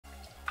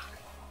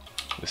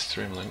the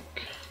stream link.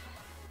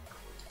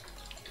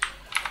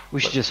 We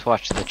should just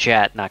watch the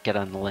chat, not get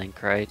on the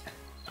link, right?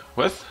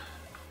 What?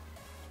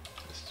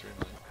 The stream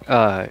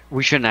link.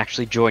 We shouldn't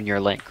actually join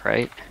your link,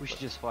 right? We should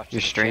just watch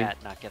your stream, chat,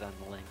 not get on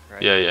the link,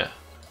 right? Yeah, yeah.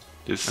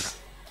 Just okay.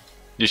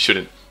 You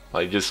shouldn't.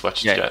 Like, just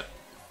watch the chat.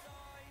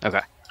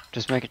 Okay.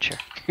 Just making sure.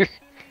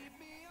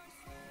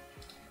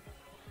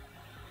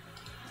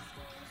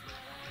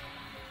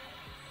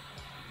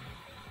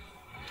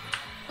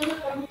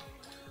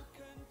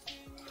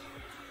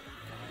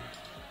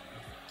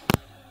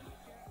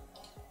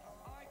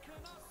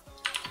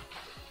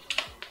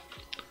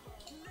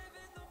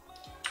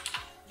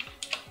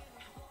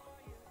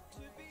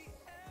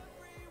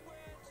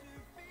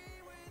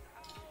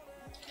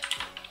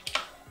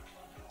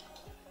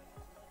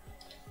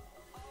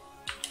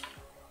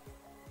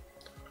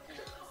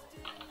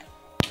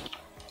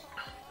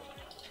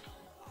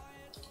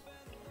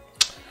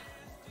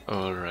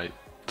 Alright.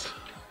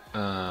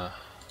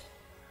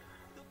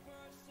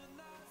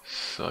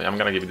 So I'm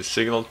gonna give the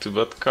signal to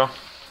Vodka.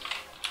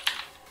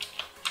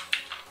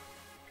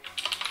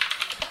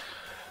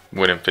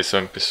 Bueno,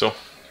 empezó.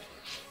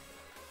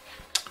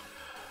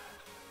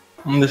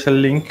 ¿Dónde está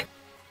el link?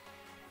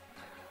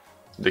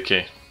 ¿De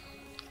qué?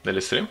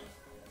 ¿Del stream?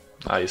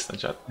 Ahí está en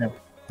chat. Yeah.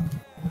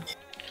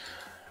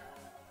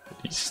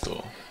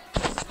 Listo.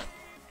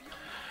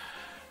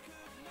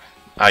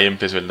 Ahí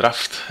empezó el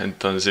draft.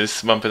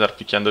 Entonces va a empezar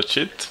piqueando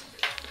cheat.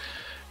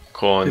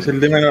 Es el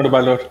de menor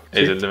valor.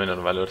 Es el de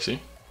menor valor, sí.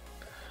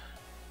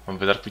 Va a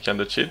empezar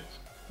piqueando cheat.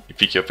 Y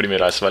piqueó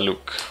primero a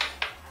Luke.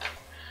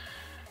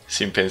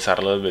 Sin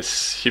pensarlo dos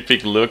veces. He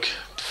picked Luke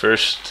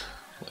first.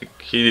 Like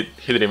he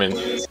didn't even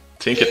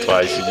think it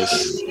twice. He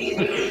just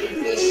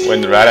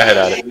went right ahead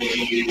at it.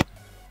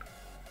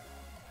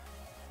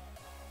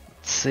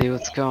 Let's see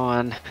what's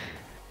going.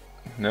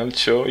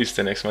 Nelcho is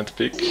the next one to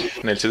pick.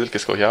 Nelcho es el que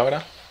escogió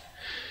ahora.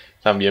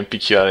 También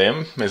piqueó a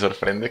Dem. Me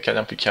sorprende que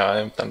hayan piqueado a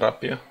Dem tan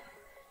rápido.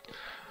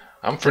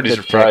 I'm pretty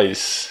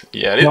surprised.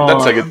 Yeah, no,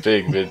 that's a good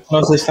pick, but...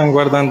 No se están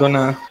guardando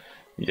nada.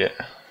 Yeah.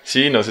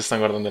 Sí, no se están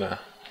guardando nada.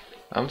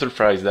 I'm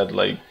surprised that,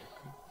 like,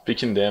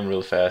 picking them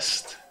real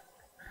fast.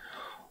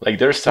 Like,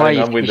 they're starting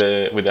up with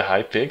the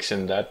high picks,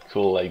 and that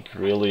could, like,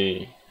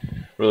 really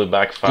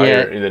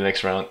backfire in the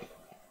next round.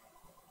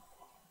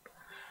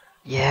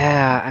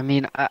 Yeah, I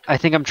mean, I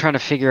think I'm trying to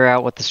figure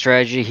out what the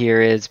strategy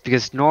here is,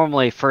 because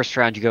normally first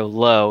round you go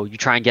low, you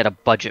try and get a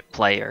budget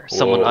player,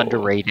 someone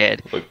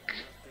underrated. Look,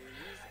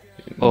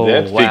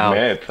 that big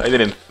bet. I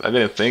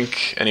didn't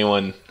think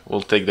anyone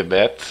will take the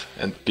bet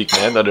and pick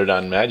Med other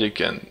than Magic,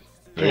 and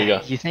there you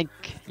go.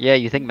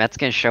 You think Med's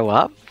gonna show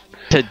up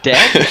to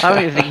Dead? I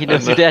don't even think he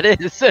knows who Dead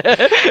is. I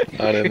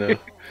don't know.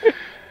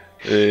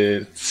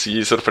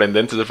 Sí,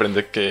 sorprendente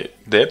que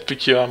Dead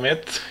piqueó a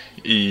Med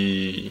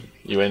y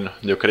bueno,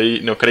 no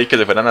creí que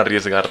se fueran a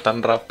arriesgar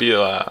tan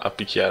rápido a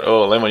piquear.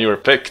 Oh, Lemon, you were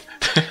picked.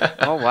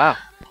 Oh, wow.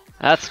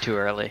 That's too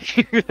early.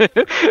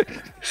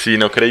 Sí,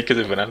 no creí que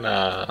se fueran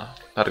a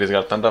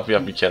arriesgar tan rápido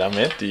a piquear a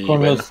Met y con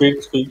bueno, los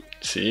first picks.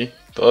 Sí,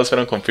 todos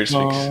fueron con first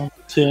picks.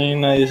 Sí,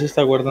 nadie se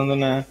está guardando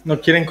nada. No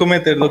quieren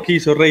cometer lo que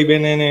hizo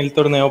Raven en el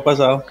torneo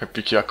pasado. Que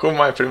piqueó a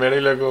Kuma de primero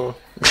y luego...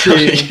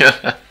 Sí.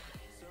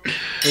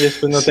 Y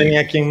después no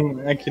tenía a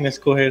quién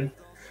escoger.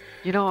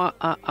 You know,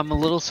 I'm a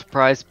little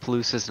surprised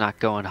Pelusa's not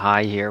going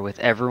high here with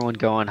everyone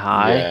going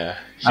high. Yeah,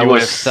 I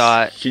would have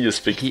thought he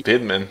just picked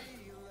Hitman.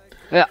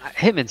 Yeah,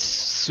 Hitman's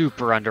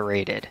super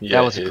underrated. Yeah,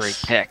 that was a great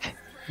pick,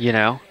 you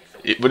know?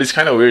 But it's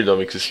kind of weird though,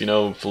 because, you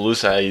know,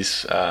 Pelusa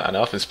is an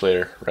offense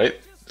player, right?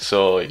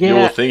 So you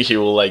will think he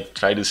will, like,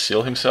 try to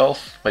seal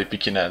himself by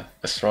picking a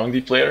strong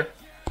D player.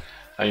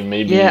 I mean,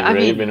 maybe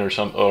Raven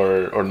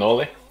or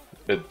Nole,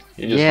 but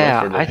he just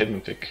went for the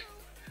Hitman pick.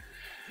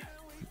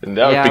 And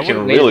they are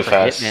picking really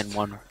fast.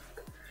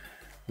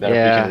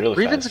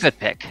 Reven's a good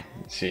pick.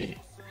 Sí.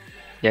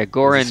 Yeah,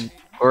 Goro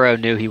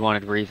knew he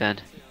wanted Reven.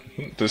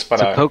 Entonces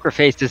so Poker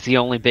Face is the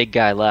only big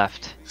guy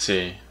left.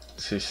 Sí.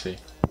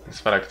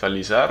 Es para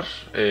actualizar.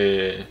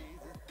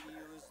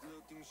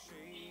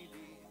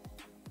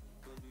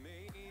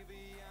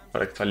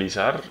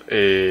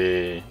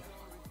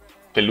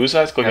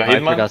 Pelusa escogió a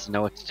Hitman. Doesn't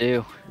know what to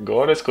do.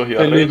 Gore escogió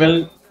a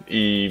Raven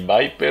y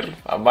Viper.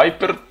 A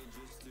Viper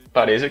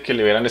parece que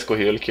le hubieran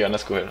escogido el que iban a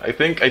escoger. I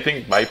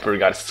think Viper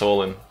got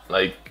stolen.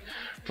 Like,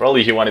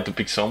 probably he wanted to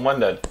pick someone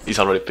that is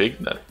already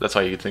picked. That's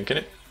why he's thinking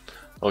it.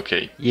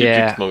 Okay, he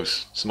picked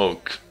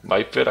Smoke.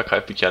 Viper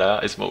acaba de piquear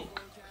a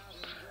Smoke.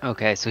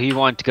 Okay, so he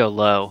wanted to go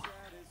low.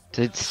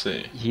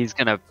 He's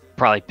gonna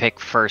probably pick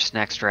first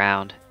next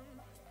round.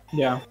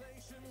 Yeah.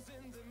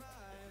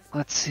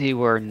 Let's see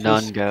where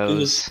none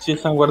goes. Sí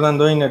están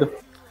guardando dinero.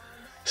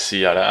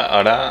 Sí,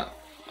 ahora,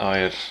 a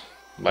ver,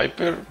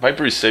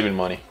 Viper is saving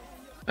money.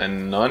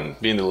 And None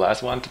being the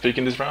last one to pick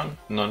in this round.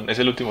 None es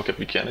el último que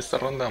piquea en esta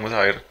ronda. Vamos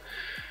a ver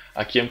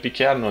a quién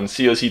piquear. None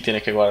sí o sí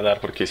tiene que guardar,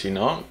 porque si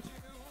no,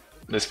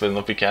 después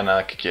no piquea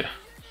nada que quiera.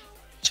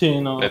 Sí,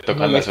 no. Le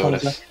tocan las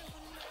horas.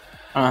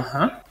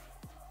 Ajá.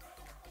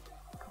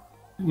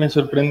 Me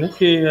sorprende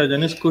que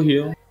hayan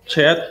escogido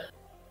Chat.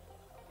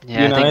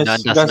 Yeah, I think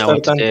None doesn't know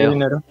what to do.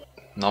 Dinero.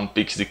 None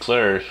picks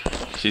declare.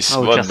 He's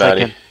Oh, what, just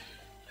Batty? like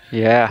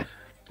yeah.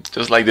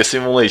 Just like the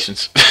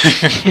simulations.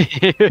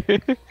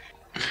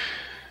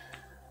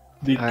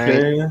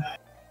 Declare. Right.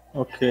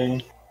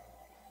 Okay.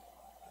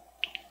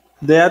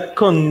 Dead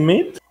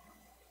commit.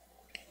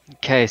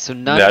 Okay, so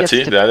None gets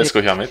to Dead pick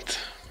escogió a Met.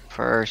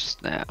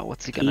 first now.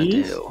 What's he gonna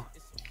do?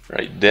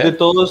 Right, Dead. De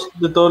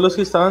todos los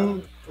que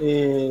estaban,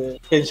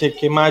 pensé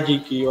que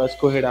Magic iba a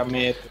escoger a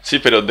Met. Sí,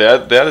 pero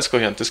Dead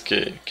escogió antes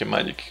que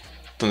Magic.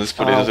 Entonces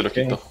por eso se lo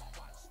quitó.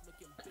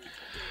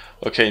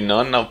 Okay,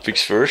 None now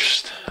picks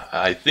first.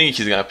 I think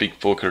he's gonna pick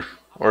Poker.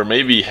 Or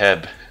maybe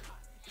Heb.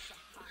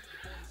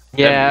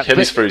 Yeah, Heb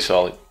is pretty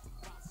solid.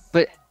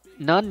 But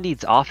None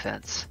needs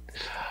offense.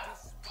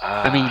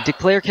 I mean,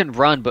 Declare can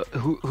run, but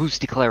who's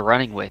Declare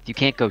running with? You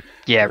can't go,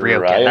 yeah,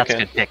 Ryoken. That's a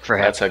good pick for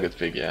him. That's a good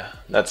pick, yeah.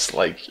 That's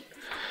like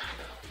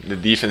the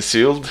defense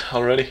sealed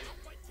already.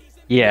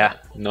 Yeah.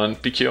 None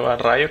piqueó a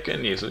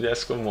Ryoken y eso ya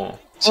es como...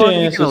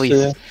 Sí, eso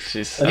sí.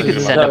 You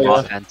can send him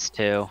offense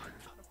too.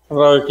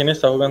 Ryoken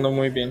está jugando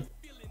muy bien.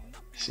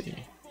 Sí.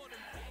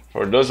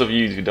 For those of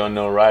you who don't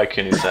know,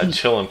 Ryoken is a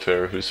Chilean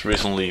player who's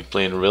recently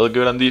playing really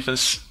good on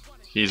defense.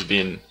 He's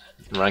been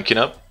ranking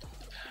up.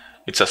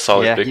 It's a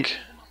solid pick.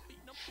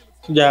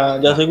 Ya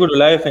aseguró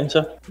la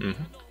defensa.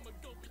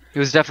 He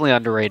was definitely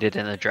underrated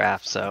in the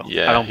draft, so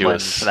yeah, I don't blame him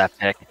for that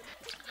pick.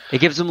 It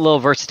gives him a little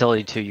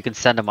versatility too. You can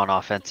send him on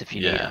offense if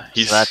you need him.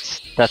 So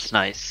that's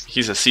nice.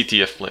 He's a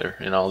CTF player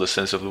in all the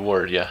sense of the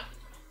word, yeah.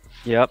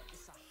 Yep.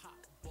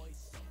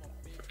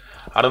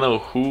 I don't know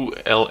who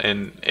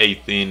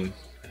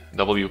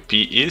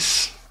LN18WP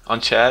is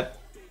on chat.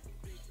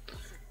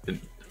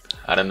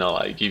 I don't know,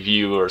 like if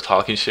you are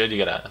talking shit,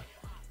 you gotta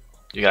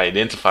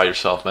identify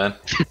yourself, man.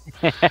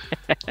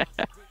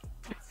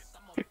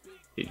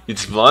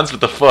 It's Blunts,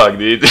 what the fuck,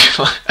 dude?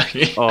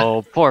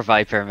 Oh, poor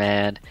Viper,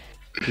 man.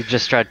 He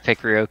just tried to pick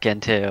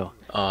Ryoken too.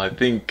 I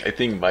think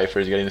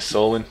Viper's getting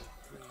stolen.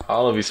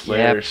 All of his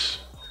players.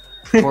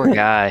 Yep. Poor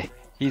guy.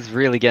 He's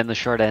really getting the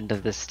short end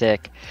of the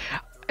stick.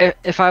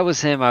 If I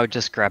was him, I would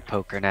just grab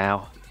Poker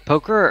now.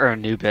 Poker or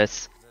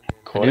Anubis?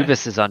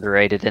 Anubis is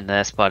underrated in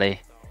this,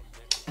 buddy.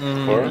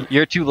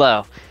 You're too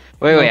low.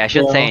 Wait, I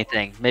shouldn't say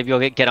anything. Maybe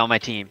you'll get on my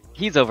team.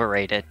 He's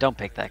overrated. Don't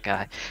pick that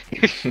guy.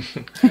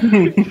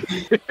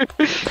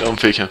 Don't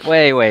pick him.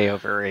 Way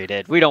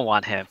overrated. We don't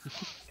want him.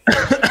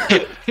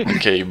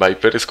 Okay,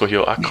 Viper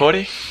escogió a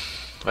Core.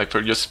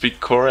 Viper just picked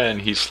Core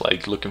and he's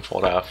like looking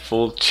for a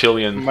full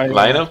Chilean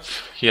lineup.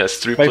 He has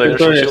 3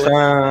 players from Chile.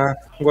 Está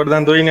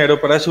guardando dinero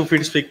para su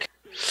first pick.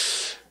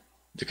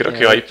 Yo creo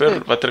que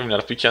Viper va a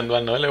terminar piqueando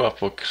a Nole o a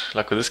Poker.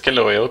 La cosa es que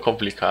lo veo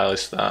complicado.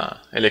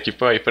 El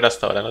equipo de Viper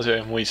hasta ahora no se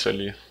ve muy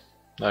sólido,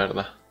 la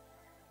verdad.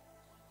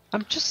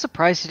 I'm just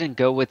surprised he didn't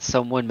go with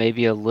someone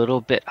maybe a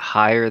little bit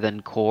higher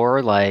than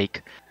Core,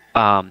 like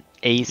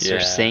Ace or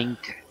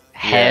Sync.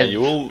 Yeah,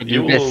 you will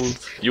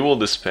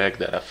expect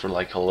that after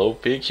like a low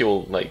pick, he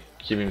will like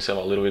give himself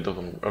a little bit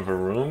of a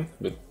room,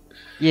 but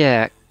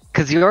yeah,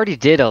 because he already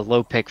did a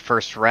low pick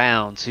first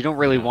round, so you don't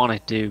really want to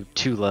do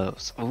 2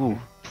 lows. Ooh,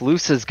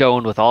 Pelusa's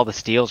going with all the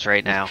steals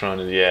right now.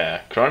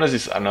 Kronos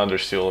is another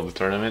steal of the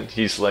tournament.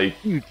 He's like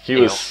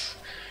was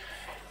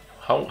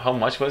how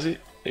much was it?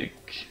 Like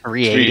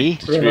 380.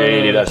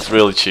 380. That's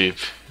really cheap.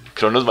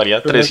 Kronos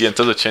varía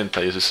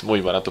 380 y eso es muy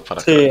barato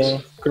para Kronos.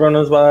 Sí,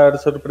 Kronos va a dar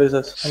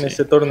sorpresas en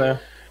este torneo.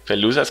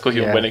 Pelusa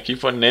escogió un buen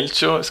equipo.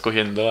 Nelcho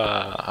escogiendo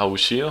a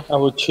Bushido.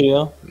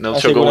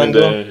 Nelcho going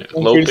the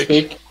low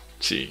pick.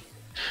 Sí.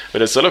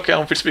 Pero solo queda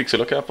un first pick,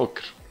 solo queda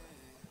Poker.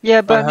 Yeah,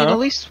 but I mean, at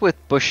least with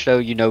Bushido,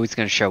 you know he's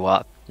going to show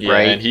up,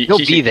 right? And he'll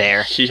be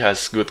there. He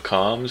has good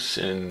comms,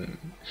 and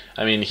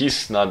I mean,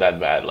 he's not that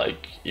bad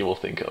like you will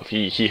think of.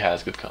 He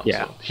has good comms,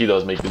 so he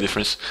does make the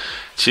difference.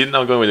 She's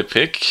now going with the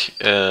pick.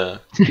 Let's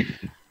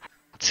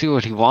see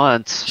what he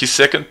wants. He's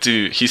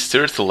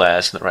third to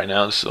last right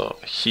now, so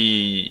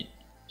I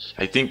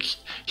think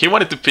he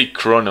wanted to pick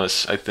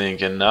Kronos, I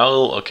think, and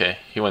now,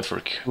 he went for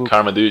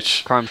Karma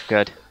Douche. Karma's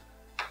good.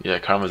 Yeah,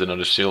 Karma's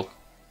another steal.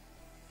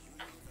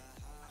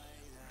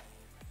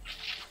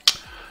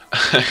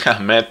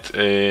 Matt,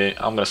 I'm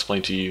gonna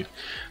explain to you.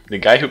 The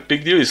guy who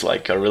picked you is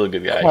like a really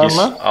good guy. He's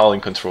all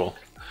in control.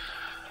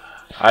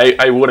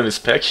 I wouldn't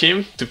expect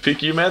him to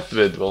pick you, Matt,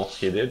 but well,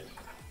 he did.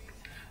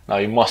 Now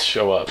he must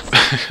show up.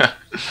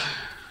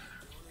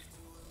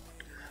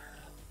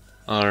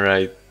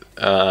 Alright.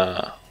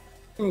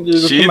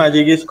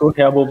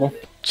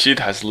 Cheat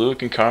has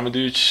Luke and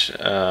Karmadouche.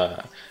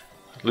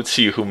 Let's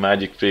see who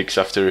Magic picks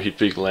after he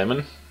picked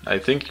Lemon. I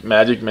think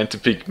Magic meant to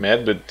pick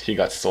Matt, but he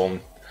got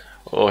stolen.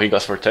 Oh, he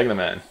got for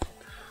Technoman.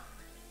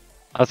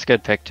 That's a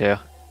good pick too.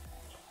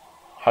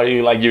 How do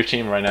you like your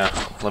team right now,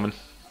 Lemon?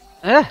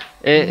 Yeah,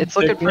 it's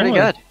looking pretty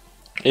good.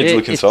 It's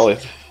looking solid.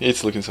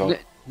 It's looking solid.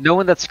 No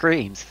one that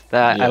screams.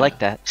 I like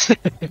that.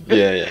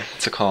 yeah,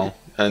 it's a calm.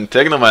 And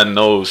Technoman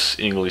knows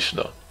English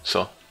though,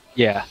 so.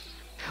 Yeah.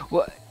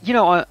 Well, you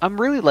know,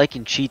 I'm really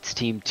liking Cheat's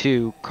team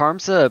too.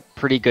 Karm's a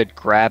pretty good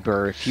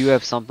grabber. If you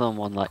have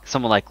someone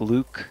like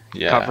Luke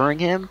covering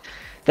him,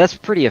 That's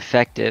pretty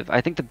effective. I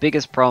think the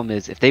biggest problem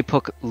is if they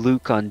put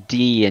Luke on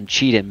D and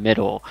cheat in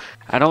middle,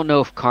 I don't know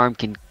if Karm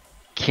can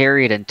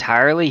carry it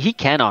entirely. He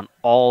can on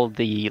all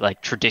the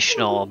like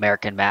traditional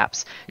American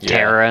maps,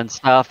 Terra and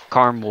stuff.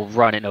 Karm will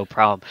run it no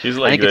problem. He's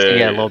like I think it's gonna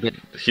get a little bit.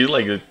 He's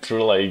like the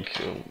true like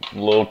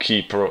low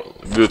key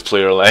good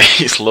player. Like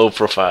he's low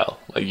profile.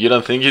 Like you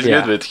don't think he's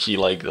good, but he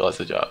like does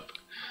the job.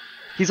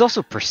 He's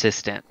also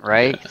persistent,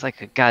 right? He's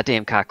like a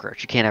goddamn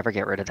cockroach. You can't ever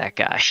get rid of that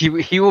guy.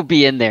 He will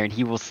be in there and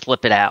he will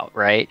slip it out,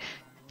 right?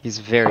 He's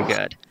very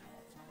good.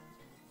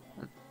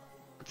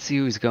 Let's see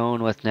who he's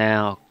going with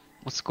now.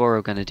 What's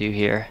Goro gonna do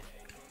here?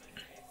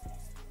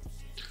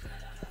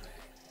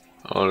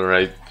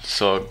 Alright,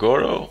 so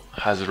Goro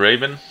has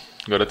Raven.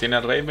 Goro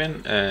tiene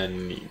Raven,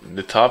 and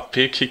the top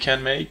pick he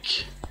can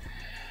make.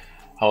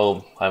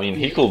 Well, I mean,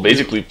 he could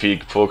basically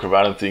pick Poker, but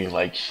I don't think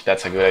like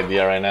that's a good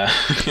idea right now.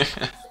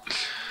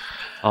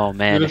 Oh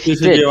man, if he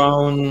se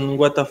lleva un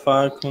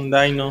WTF, un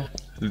Dino.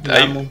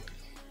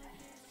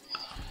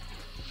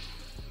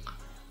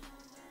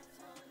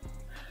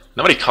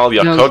 Nobody called you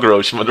a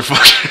cockroach,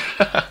 motherfucker.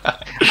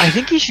 I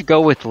think he should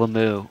go with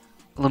Lemu.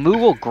 Lemu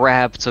will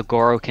grab so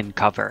Goro can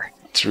cover.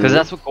 Because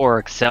that's what Goro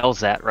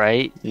excels at,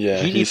 right?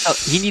 Yeah. He needs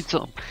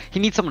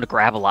someone to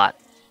grab a lot.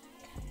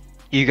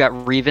 You got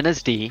Reven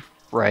as D,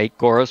 right?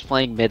 Goro's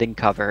playing mid and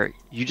cover.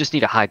 You just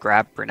need a high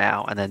grabber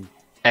now, and then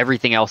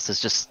everything else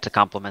is just to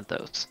complement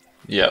those.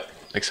 Yeah,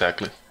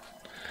 exactly.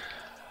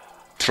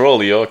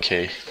 Trolley,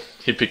 okay.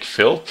 He picked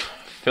Philip.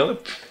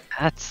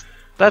 That's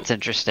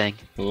interesting.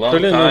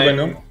 Long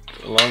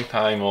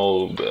time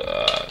old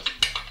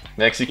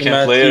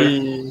Mexican player.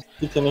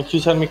 Y tiene que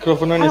usar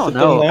micrófono en este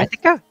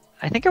torneo.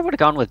 I think I would have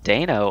gone with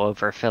Dano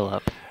over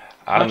Philip.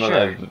 I don't know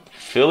that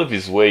Philip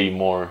is way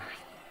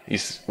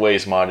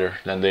smarter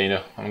than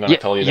Dano. I'm gonna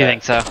tell you that. You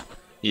think so?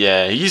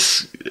 Yeah,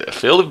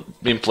 Philip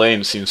been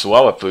playing since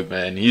Wawapuk,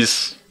 man.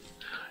 He's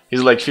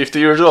like 50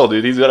 years old,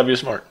 dude. He's gotta be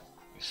smart.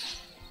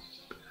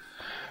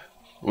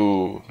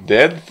 Ooh,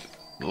 Dead.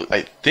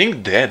 I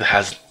think Dead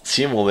has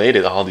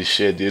simulated all this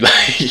shit, dude.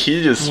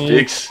 He just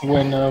picks.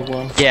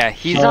 Yeah,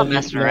 he's not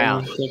messing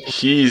around.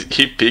 He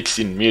picks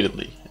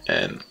immediately,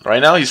 and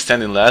right now he's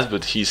standing last,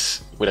 but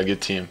he's with a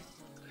good team.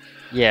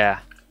 Yeah.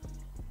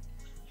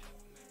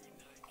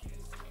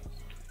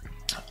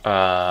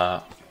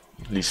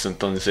 Listo,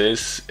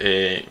 entonces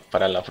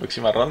para la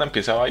próxima ronda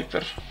empieza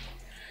Viper.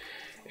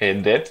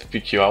 Dead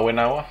piqueó a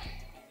Buenagua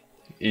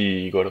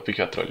y Goro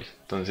piqueó a Trolley.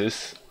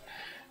 Entonces,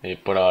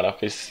 por ahora,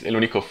 pues el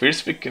único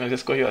first pick que no se ha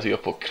escogido ha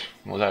sido Poker.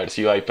 Vamos a ver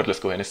si Viper lo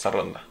escoge en esta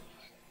ronda.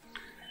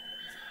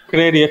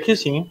 Creería que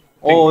sí.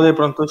 O de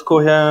pronto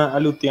escoge a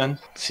Lutian.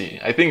 Sí,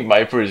 I think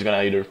Viper is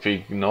gonna either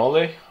pick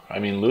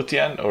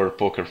Lutian or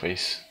Poker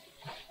Face.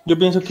 Yo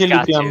pienso que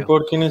Lutian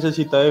porque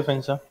necesita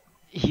defensa.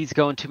 He's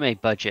going to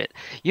make budget.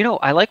 You know,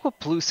 I like what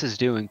Pelusa's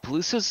doing.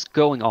 Pelusa's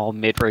going all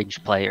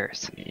mid-range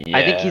players. Yeah.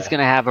 I think he's going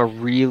to have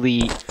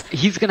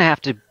he's going to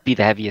have to be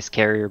the heaviest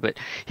carrier, but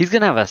he's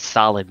going to have a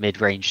solid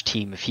mid-range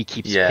team if he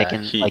keeps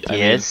picking he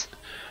is.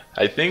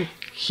 I think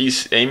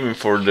he's aiming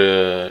for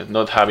the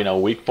not having a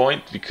weak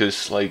point,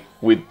 because like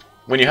when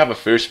you have a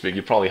first pick,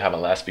 you probably have a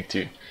last pick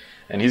too.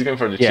 And he's going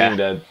for the team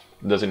that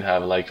doesn't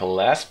have like a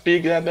last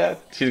pick that bad.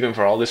 He's going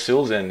for all the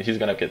seals, and he's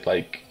going to get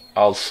like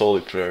all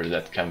solid players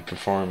that can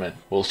perform and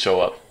will show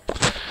up.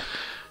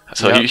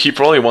 So he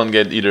probably won't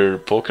get either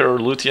Poker or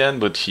Lutian,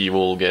 but he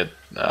will get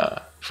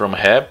from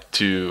Heb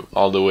to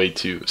all the way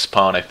to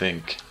Spawn, I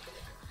think.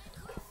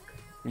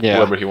 Yeah.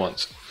 Whoever he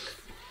wants.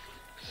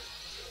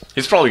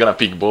 He's probably gonna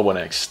pick Bobo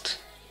next,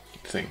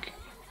 I think.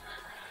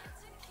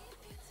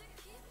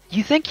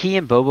 You think he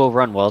and Bobo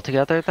run well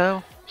together,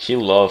 though? He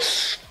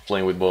loves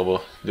playing with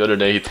Bobo. The other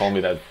day he told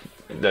me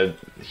that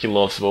he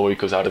loves Bobo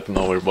because out of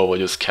nowhere Bobo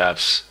just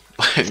caps.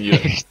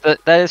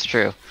 That is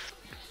true.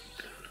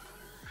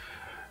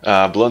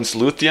 Blunt's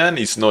Lutian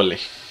is Nole.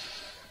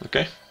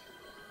 Okay?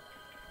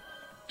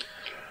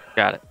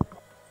 Got it.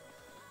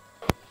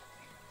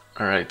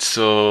 Alright,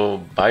 so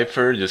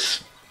Viper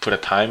just put a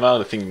timeout.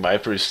 I think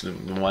Viper is the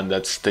one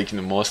that's taking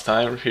the most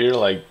time here.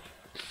 Like,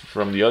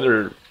 from the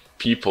other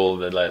people,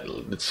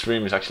 the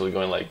stream is actually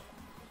going like...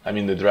 I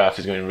mean, the draft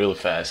is going really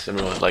fast.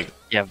 Everyone's like...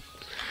 Yeah.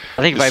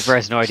 I think Viper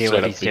has no idea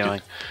what he's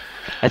doing.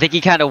 I think he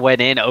kind of went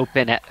in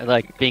open,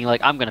 like being like,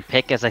 "I'm gonna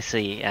pick as I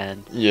see,"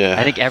 and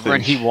I think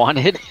everyone he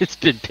wanted, it's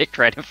been picked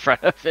right in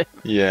front of him.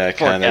 Yeah,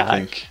 kind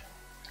of.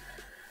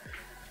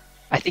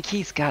 I think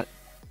he's got.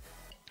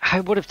 I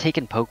would have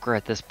taken Poker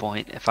at this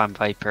point if I'm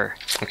Viper.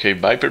 Okay,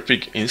 Viper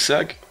pick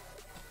Insag,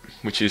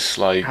 which is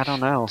like I don't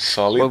know.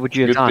 Solid. What would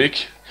you have done?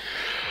 Pick.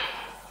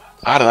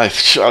 I don't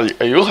know.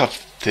 I will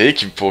have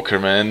taken Poker,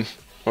 man,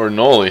 or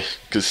Noli,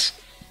 because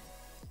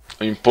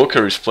I mean,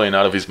 Poker is playing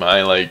out of his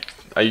mind. Like,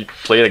 I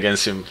played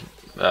against him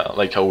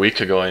like a week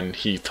ago, and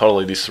he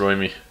totally destroyed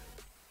me.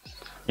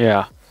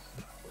 Yeah.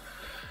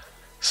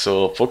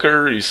 So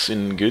Poker is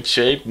in good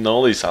shape.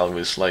 Nole is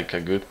always like a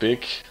good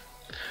pick.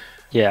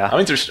 Yeah. I'm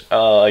interested.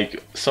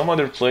 Like some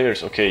other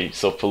players. Okay,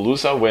 so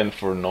Pelusa went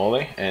for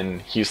Nole,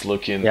 and he's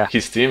looking. Yeah.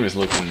 His team is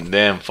looking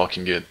damn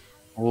fucking good.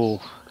 Ooh.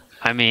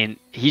 I mean,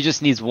 he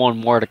just needs one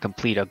more to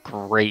complete a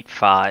great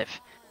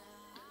 5,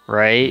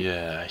 right?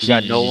 Yeah, You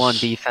got Noel on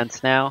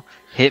defense now.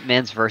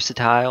 Hitman's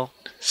versatile.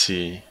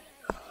 Sí.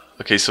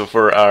 Okay, so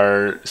for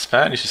our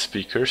Spanish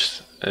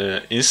speakers,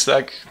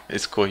 Instac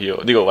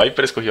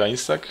Viper escogió a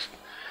Instac.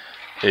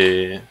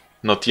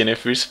 No tiene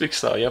first picks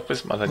todavía,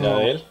 pues más allá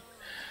de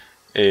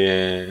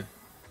él.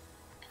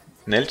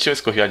 Nelcho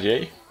escogió a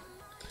Jay.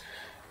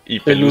 Y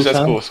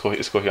Pelusa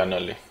escogió a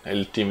Nole.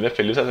 El team de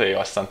Pelusa se ve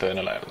bastante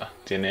bueno, la verdad.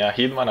 Tiene a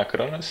Hitman, a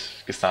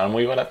Kronos, que estaban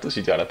muy baratos,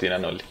 y ya ahora tiene a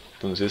Nole.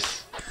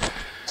 Entonces...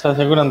 ¿Está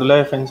asegurando la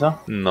defensa?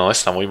 No,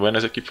 está muy bueno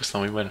ese equipo, está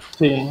muy bueno.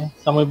 Sí,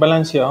 está muy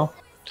balanceado.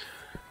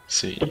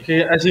 Sí.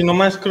 Porque así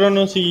nomás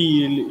Kronos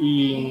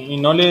y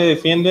no le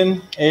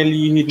defienden, él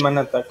y Hitman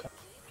atacan.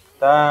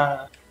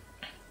 Está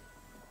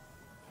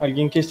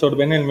alguien que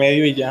estorbe en el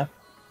medio y ya.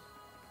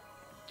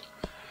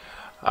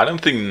 I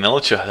don't think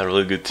Nelcho has a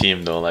really good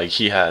team though. Like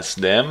he has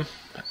them,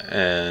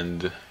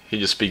 and he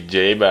just picked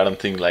Jay, but I don't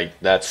think like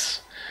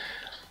that's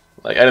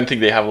like I don't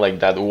think they have like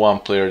that one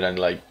player that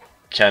like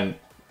can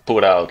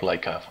put out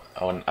like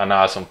an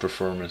awesome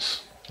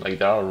performance. Like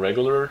they are a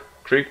regular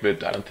Creek,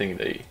 but I don't think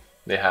they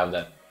have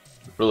that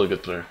really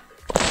good player.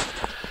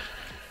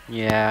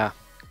 Yeah,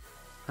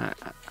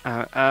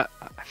 I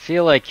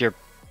feel like you're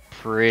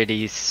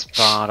pretty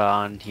spot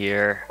on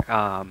here.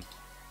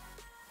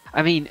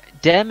 I mean,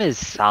 Dem is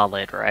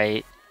solid,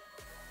 right?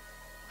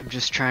 I'm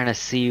just trying to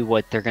see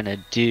what they're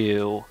gonna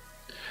do.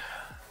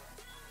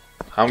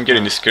 I'm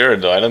getting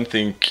scared though. I don't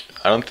think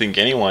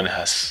anyone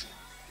has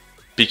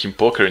picking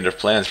poker in their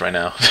plans right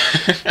now.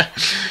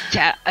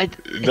 Yeah, it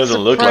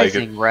doesn't look like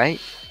it, right?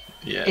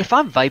 Yeah. If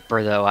I'm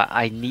Viper though,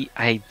 I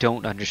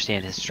don't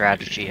understand his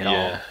strategy at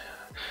all.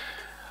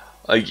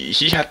 Like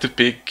he had to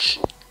pick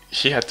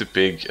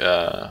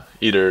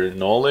either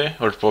Nole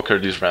or poker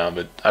this round,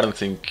 but I don't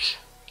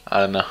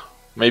know.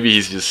 Maybe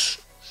he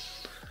just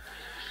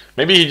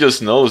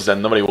knows that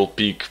nobody will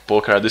pick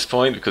poker at this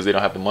point because they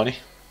don't have the money.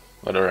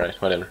 But alright,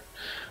 whatever.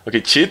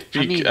 Okay, cheat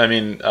pick.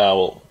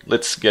 Well,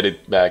 let's get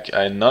it back.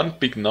 None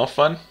pick no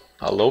fun.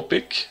 A low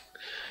pick.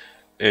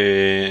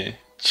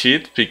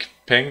 Cheat pick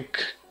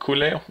Penk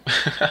Kuleo.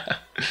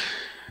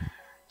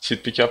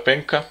 Cheat pick a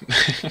Penka.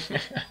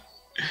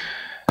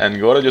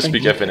 And Goro just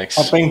pick FNX.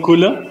 ¿A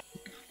Penculo?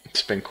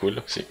 Es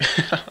Penculo, sí.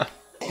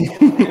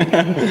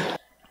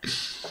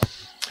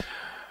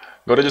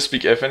 Goro just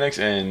pick FNX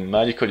and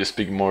Magico just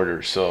pick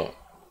Mortar. So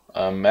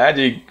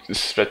Magic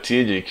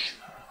strategic,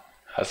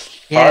 as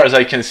far as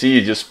I can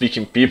see, just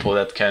picking people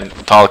that can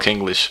talk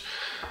English.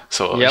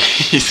 So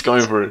he's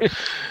going for it.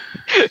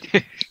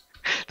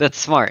 That's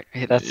smart.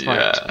 That's smart.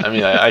 Yeah, I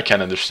mean, I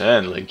can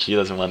understand. Like he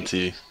doesn't want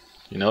to,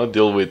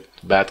 deal with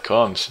bad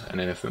comms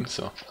and anything.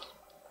 So.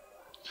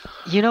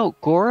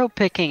 Goro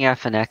picking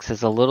FNX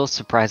is a little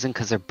surprising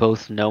because they're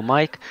both no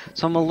mic,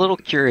 so I'm a little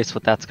curious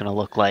what that's gonna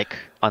look like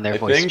on their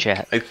voice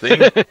chat. I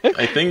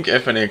think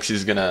FNX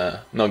is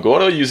gonna. No,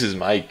 Goro uses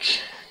mic.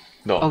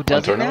 No, on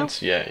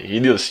tournaments. Yeah, he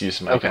does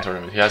use mic on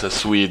tournaments. He has a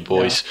sweet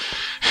voice.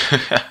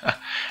 Yeah.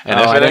 And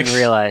FNX, I didn't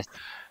realize.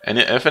 And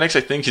FNX,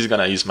 I think he's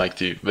gonna use mic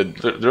too, but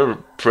they're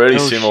pretty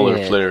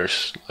similar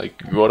players.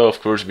 Like Goro, of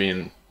course,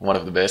 being one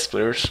of the best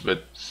players,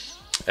 but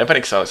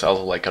FNX is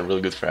also like a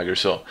really good fragger.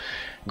 So.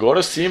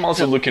 Goro's team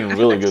also looking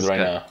really good right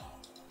now.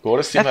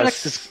 Goro's team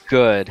FNX is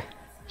good.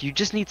 You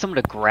just need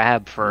someone to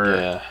grab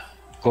for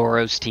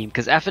Goro's team,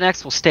 because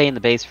FNX will stay in the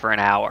base for an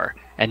hour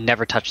and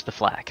never touch the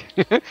flag.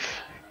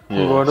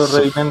 Goro,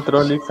 Raven,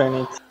 Troll y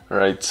Phoenix.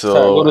 Right, so...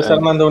 Goro está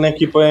armando un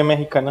equipo de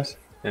mexicanos.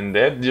 And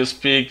Dead just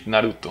picked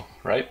Naruto,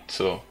 right?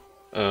 So,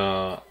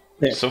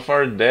 so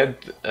far Dead...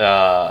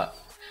 I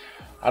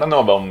don't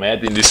know about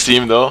Matt in this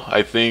team though.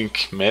 I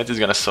think Matt is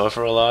gonna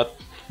suffer a lot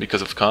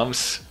because of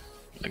comms.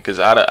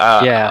 Because I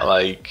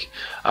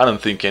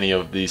don't think any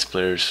of these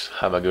players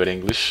have a good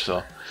English,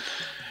 so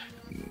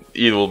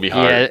it will be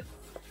hard. Yeah,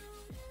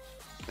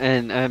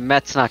 and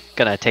Matt's not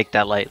gonna take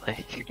that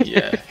lightly.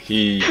 Yeah,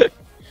 he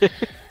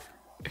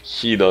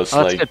does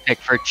that's a good pick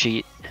for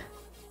cheat.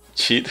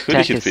 Cheat? Who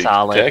did he pick?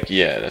 Solid. Tech?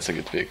 Yeah, that's a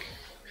good pick.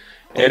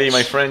 Eddie,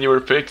 my friend, you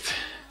were picked.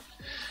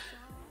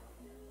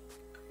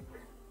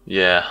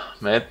 Yeah,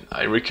 Matt,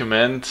 I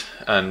recommend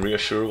and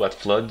reassure what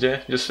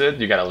Floodje just said.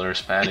 You gotta learn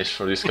Spanish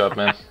for this cup,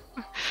 man.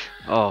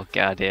 Oh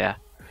god, yeah.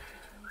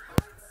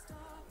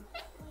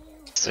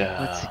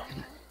 Yeah.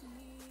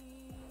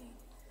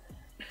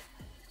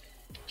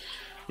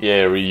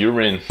 Yeah,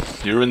 you're in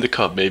the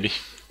cup, baby.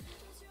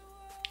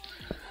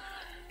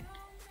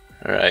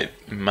 Alright,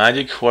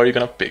 Magic, who are you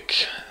gonna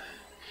pick?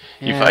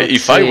 Yeah,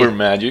 if I were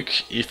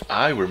Magic,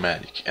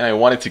 and I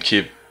wanted to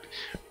keep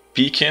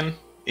picking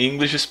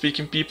English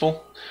speaking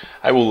people,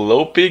 I will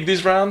low pick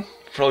this round,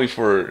 probably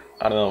for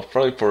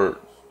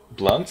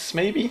Blunts,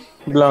 maybe?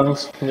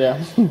 Blunts,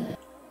 yeah.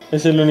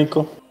 Es el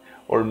único.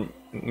 Or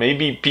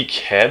maybe pick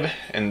Heb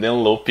and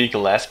then low pick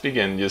last pick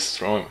and just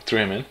throw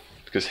him in.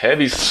 Because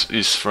Heb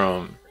is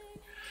from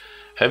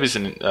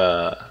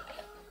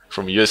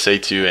USA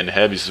too, and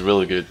Heb is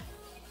really good.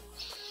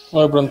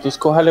 O de pronto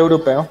escoja al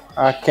europeo,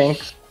 a Kenk.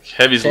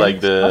 Heb is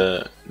like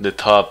the the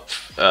top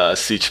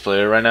Siege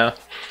player right now.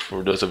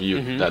 For those of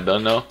you that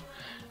don't know,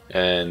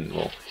 and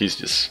well,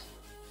 he's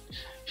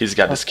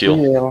got the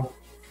skill.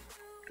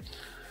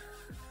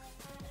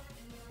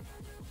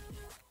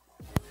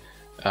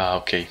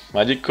 Okay,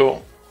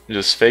 Magico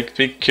just fake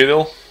pick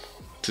Kittle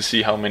to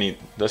see how many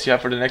does he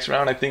have for the next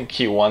round. I think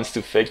he wants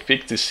to fake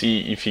pick to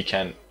see if he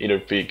can either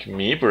pick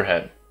me or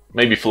Head.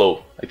 Maybe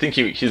Flo. I think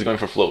he's going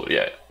for Flo,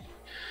 yeah.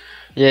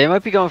 Yeah, he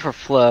might be going for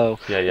Flo.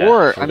 Yeah.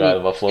 Or I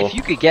mean,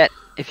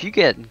 if you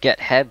get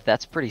Heb,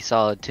 that's pretty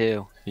solid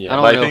too. Yeah,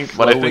 I don't know if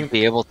Flo would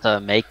be able to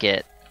make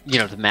it,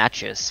 the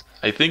matches.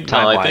 I think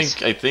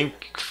I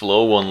think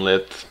Flo won't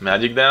let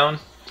Magic down.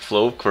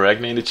 Flo,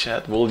 correct me in the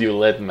chat. Will you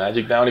let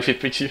Magic down if he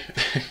picks you?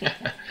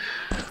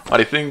 But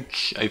I think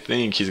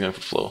he's going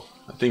for Flo.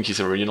 I think his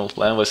original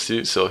plan was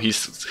to, so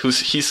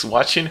he's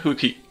watching who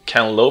he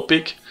can low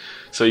pick,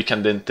 so he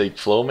can then take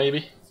Flo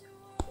maybe.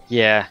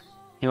 Yeah,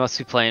 he must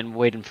be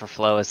waiting for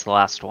Flo as the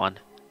last one.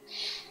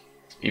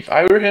 If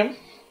I were him,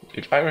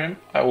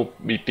 I will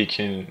be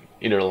picking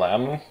either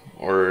Lamu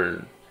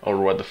or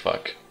what the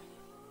fuck.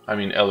 I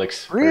mean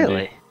Alex.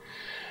 Really?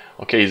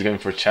 Okay, he's going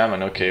for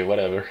Chaman. Okay,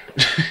 whatever.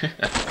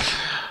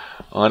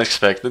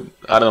 Unexpected.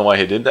 I don't know why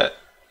he did that,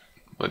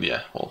 but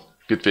yeah, well,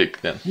 good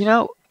pick then.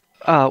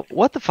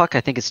 What the fuck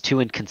I think is too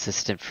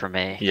inconsistent for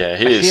me. Yeah,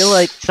 I feel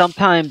like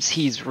sometimes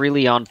he's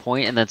really on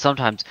point, and then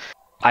sometimes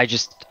I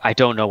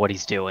don't know what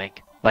he's doing.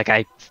 Like,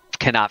 I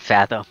cannot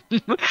fathom.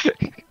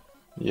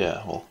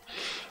 Yeah, well,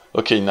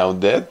 okay, now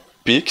Dead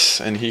picks,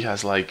 and he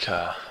has like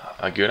a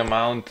good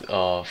amount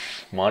of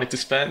money to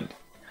spend.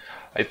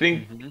 I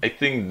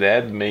think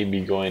Dead may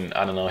be going,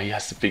 I don't know, he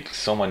has to pick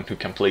someone who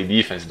can play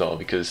defense though,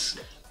 because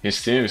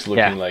his team is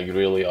looking like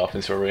really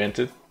offense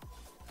oriented.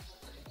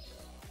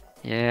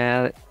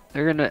 Yeah,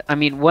 they're gonna. I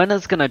mean,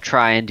 Wena's gonna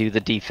try and do the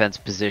defense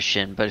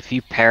position, but if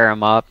you pair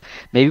him up,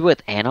 maybe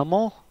with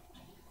Animal,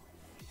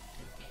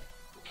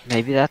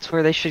 maybe that's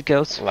where they should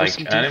go for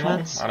some Animal?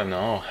 defense. I don't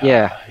know.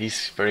 Yeah,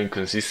 he's very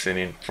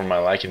inconsistent for my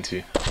liking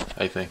too,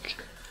 I think.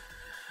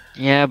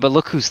 Yeah, but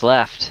look who's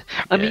left.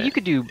 I mean, you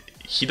could do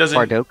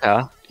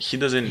Bardoka.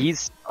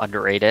 He's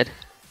underrated.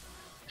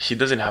 He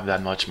doesn't have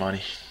that much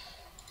money,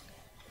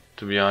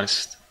 to be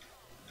honest.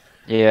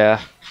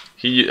 Yeah.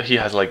 He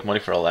has like money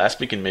for a last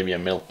pick and maybe a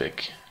middle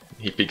pick.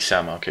 He picks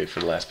Sama, okay, for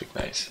the last pick,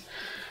 nice.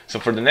 So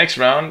for the next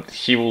round,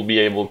 he will be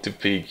able to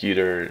pick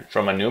either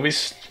from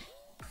Anubis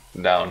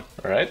down,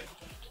 alright?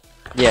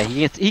 Yeah,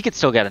 he could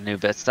still get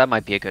Anubis. That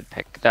might be a good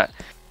pick.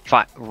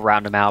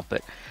 Round him out,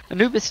 but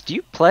Anubis, do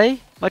you play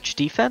much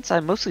defense? I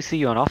mostly see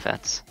you on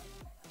offense.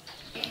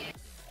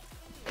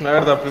 La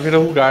verdad,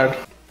 prefiero jugar,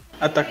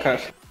 atacar.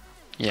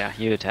 Yeah,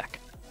 you attack.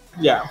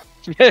 Yeah.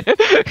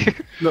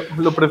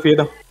 lo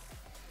prefiero.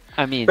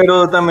 I mean,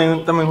 pero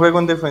también juego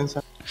en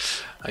defensa.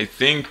 I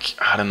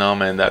don't know,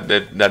 man,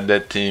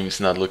 that team is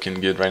not looking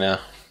good right now.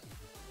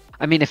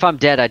 I mean, if I'm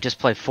dead, I just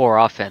play 4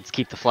 offense,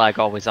 keep the flag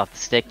always off the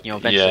stick,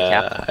 eventually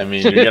cap. I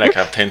mean, you're gonna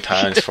cap 10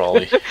 times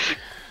probably.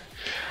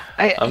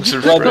 I'm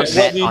surprised.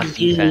 What did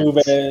you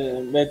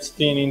bet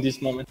in this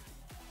moment?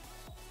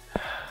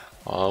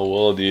 Oh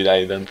well, dude,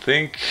 I don't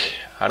think.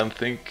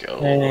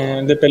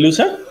 ¿De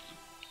Pelusa?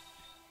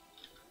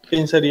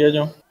 Pensaría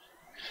yo.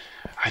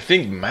 I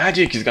think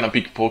Magic is gonna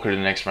pick Poker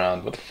the next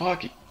round. What the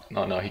fuck?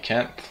 No, he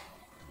can't.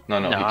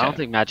 No, he can't. I don't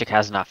think Magic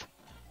has enough.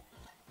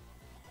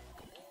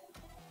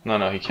 No,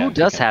 he can't. Who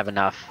does have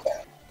enough?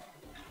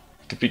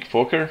 To pick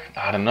Poker?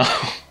 I don't know.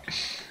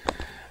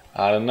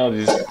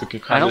 This is looking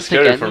kind of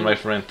scary for my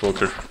friend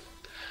Poker.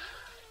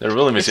 They're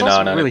really missing out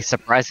on it. It's really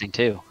surprising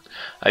too.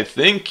 I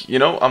think,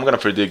 I'm gonna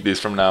predict this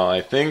from now.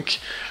 I think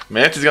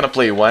Matt is gonna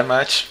play one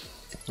match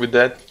with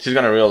that. He's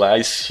gonna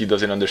realize he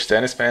doesn't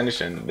understand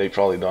Spanish and they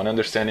probably don't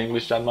understand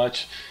English that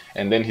much,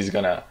 and then he's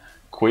gonna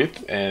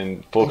quit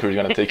and Poker is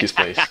gonna take his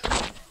place.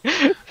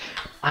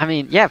 I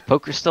mean, yeah,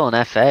 Poker's still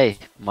an FA.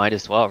 Might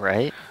as well,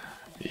 right?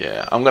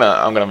 Yeah, I'm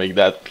gonna make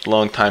that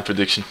long time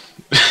prediction.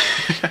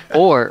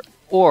 or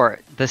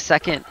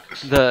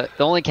the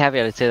only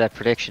caveat I'd say to that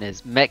prediction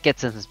is Met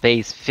gets in his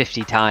base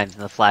 50 times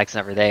and the flag's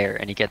never there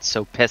and he gets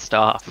so pissed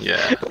off.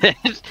 Yeah.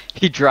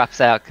 He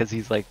drops out because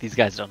he's like, these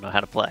guys don't know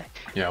how to play.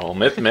 Yeah, well,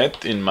 Met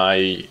in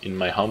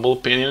my humble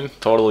opinion,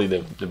 totally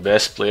the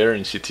best player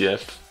in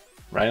CTF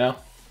right now.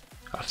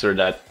 After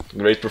that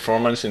great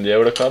performance in the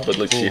Euro Cup, but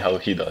let's see how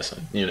he does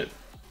on Unit.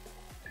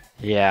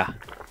 Yeah.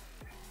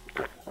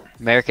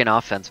 American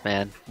offense,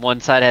 man. One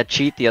side had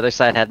Cheat, the other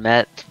side had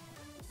Met.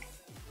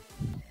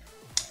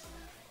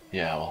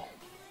 Yeah, well.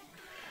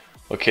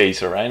 Okay,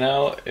 so right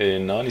now,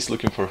 Non is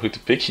looking for who to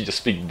pick. He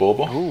just picked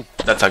Bobo. Ooh.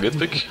 That's a good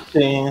pick.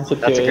 That's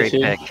a great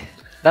pick.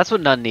 That's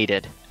what None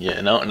needed.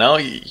 Yeah, now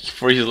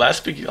for his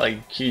last pick,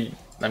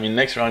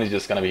 next round is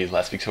just gonna be his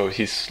last pick. So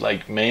his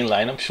main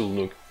lineup should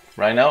look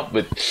right now,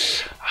 but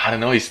I don't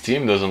know, his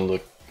team doesn't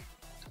look.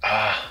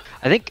 I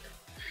think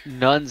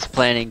Nun's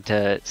planning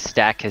to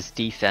stack his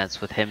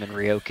defense with him and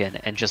Ryoken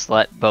and just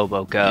let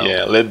Bobo go.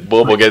 Yeah, let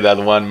Bobo get that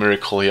one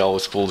miracle he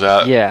always pulls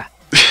out. Yeah.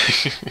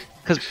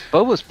 Because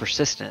Bobo's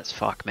persistent as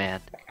fuck, man.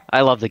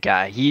 I love the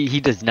guy.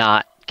 He does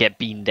not get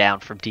beaten down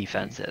from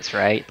defenses,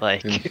 right?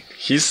 Like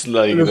he's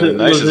like the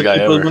nicest guy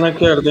ever. ¿Los equipos van a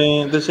quedar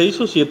de 6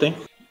 o 7?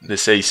 De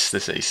 6, de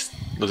 6.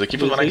 Los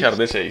equipos van a quedar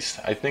de 6.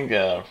 I think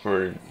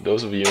for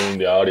those of you in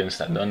the audience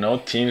that don't know,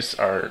 teams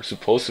are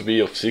supposed to be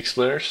of 6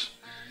 players,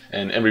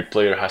 and every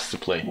player has to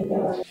play.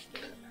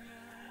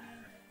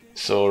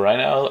 So right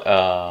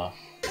now,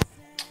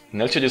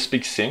 Nelcho just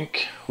picked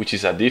Sync, which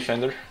is a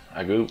defender,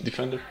 a good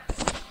defender.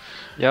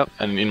 Yep.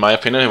 And in my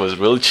opinion, it was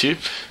really cheap.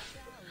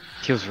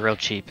 He was real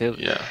cheap.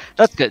 Yeah.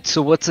 That's good.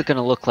 So what's it going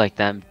to look like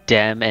then?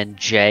 Dem and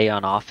Jay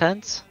on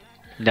offense?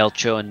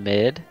 Nelcho in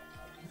mid?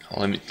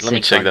 Let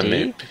me check the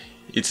map.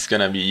 It's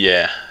gonna be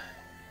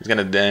it's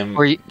gonna Dem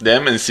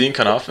and Sync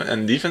on offense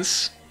and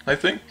defense. I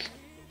think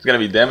it's gonna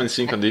be Dem and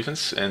Sync on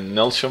defense and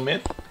Nelcho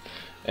mid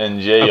and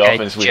Jay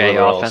offense with whoever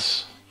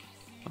else.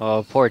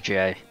 Oh, poor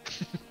Jay.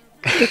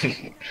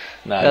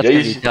 Nah,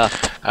 Jay.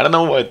 I don't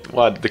know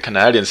what the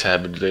Canadians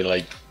have, but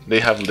they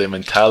have the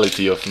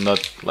mentality of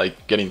not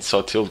like getting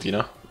so tilted, you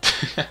know.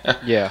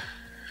 Yeah.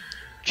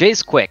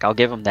 Jay's quick. I'll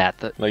give him that.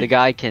 The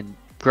guy can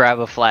grab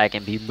a flag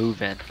and be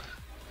moving.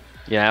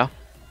 You know?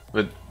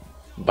 But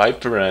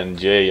Viper and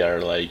Jay are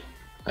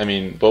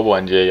Bobo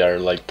and Jay are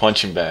like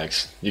punching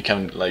bags. You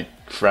can like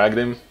frag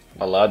them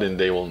a lot and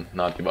they will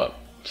not give up.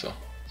 So.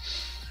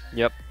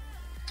 Yep.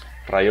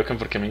 Rayoken,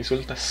 ¿por qué me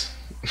insultas?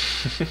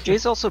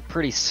 Jay's also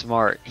pretty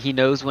smart. He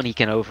knows when he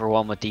can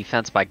overwhelm a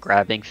defense by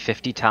grabbing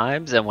 50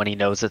 times and when he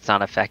knows it's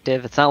not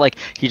effective. It's not like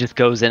he just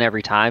goes in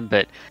every time,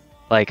 but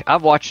like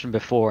I've watched him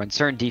before in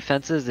certain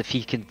defenses, if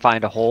he can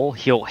find a hole,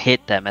 he'll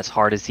hit them as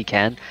hard as he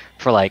can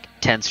for like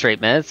 10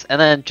 straight minutes and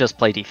then just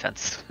play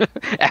defense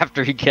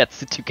after he gets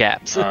the 2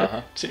 caps.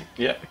 See,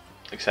 yeah,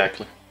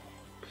 exactly.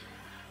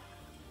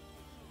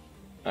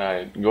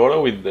 Alright,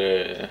 Goro with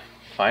the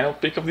final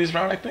pick of this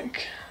round, I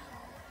think.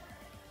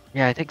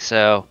 Yeah, I think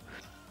so.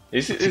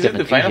 Is it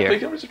the final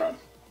pick of this round?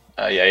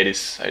 Yeah, it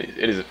is.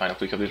 It is the final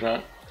pick of this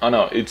round. Oh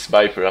no, it's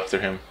Viper after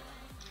him.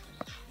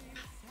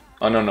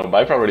 Oh no,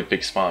 Viper already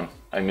picked Spawn.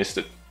 I missed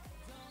it.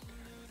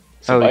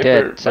 So he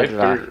did.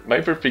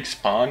 Viper picked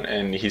Spawn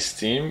and his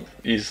team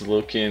is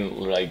looking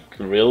like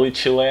really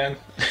Chilean.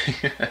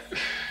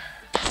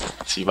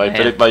 Sí,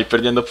 Viper va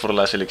perdiendo por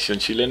la selección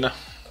chilena.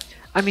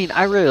 I mean,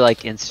 I really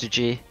like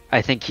Instag.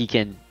 I think he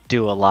can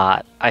do a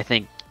lot. I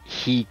think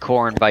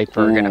Core and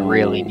Viper are gonna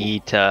really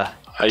need to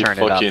turn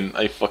it up.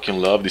 I fucking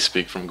love this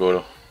pick from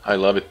Goro. I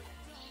love it.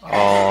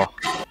 Oh.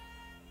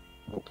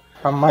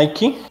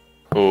 Mikey?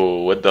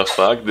 Oh, what the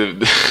fuck?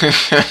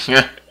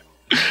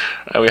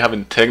 Are we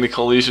having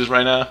technical issues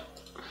right now?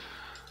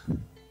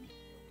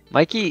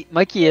 Mikey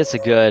is a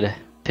good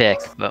pick,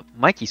 but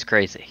Mikey's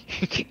crazy.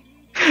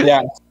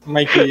 Yeah,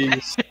 Mikey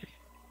is...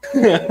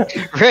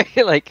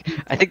 Right? Like,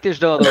 I think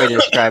there's no other way to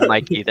describe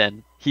Mikey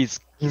than he's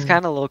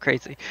kind of a little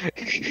crazy.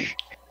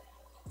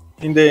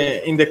 In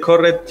the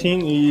correct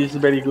team, he is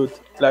very good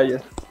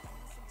player.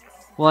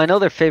 Well, I know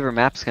their favorite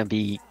map's gonna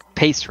be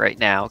Pace right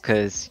now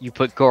because you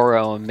put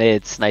Goro in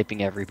mid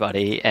sniping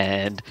everybody,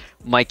 and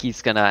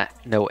Mikey's gonna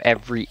know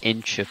every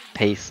inch of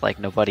Pace like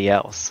nobody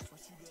else.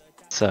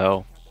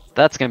 So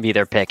that's gonna be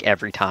their pick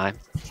every time.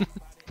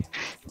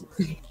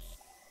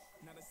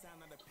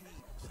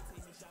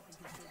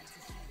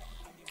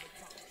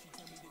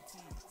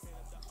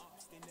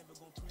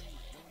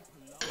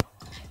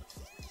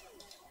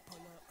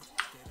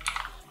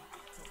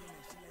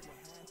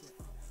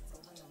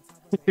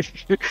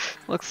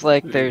 Looks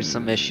like there's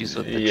some issues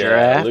with the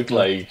draft.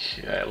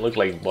 Yeah, look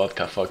like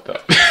vodka fucked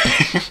up.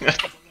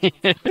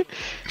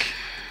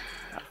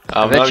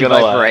 I bet you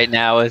Viper right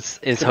now is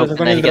hoping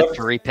that he gets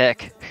to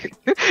repick.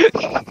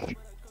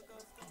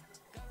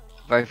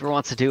 Viper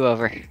wants a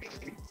do-over.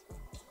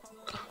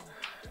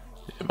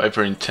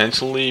 Viper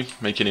intentionally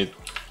making it.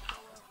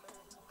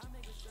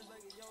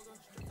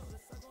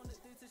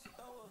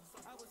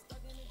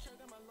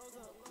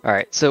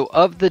 Alright, so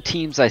of the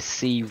teams I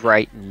see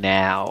right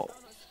now,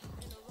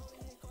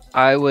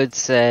 I would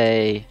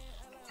say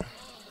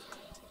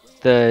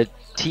the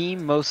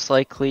team most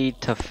likely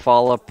to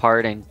fall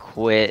apart and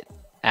quit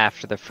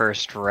after the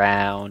first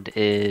round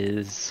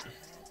is,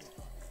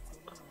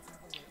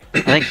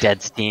 I think,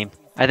 Dead's team.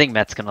 I think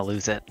Met's gonna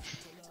lose it.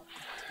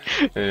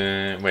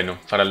 Bueno,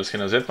 para los que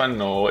no sepan,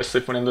 no estoy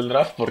poniendo el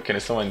draft porque en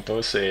este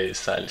momento se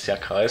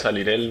acaba de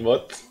salir el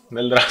bot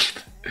del draft.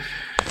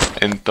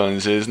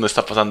 Entonces no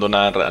está pasando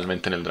nada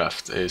realmente en el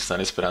draft. Están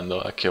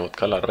esperando a que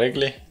Vodka lo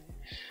arregle.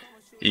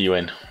 Y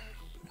bueno,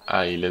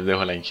 ahí les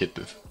dejo la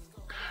inquietud.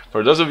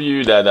 For those of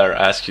you that are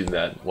asking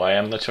that why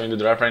I'm not showing the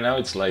draft right now,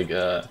 it's like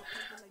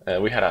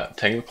we had a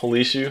technical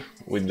issue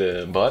with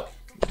the bot,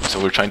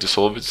 so we're trying to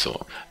solve it.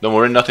 So don't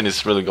worry, nothing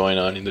is really going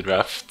on in the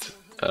draft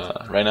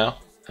right now.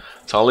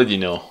 So I'll let you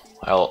know.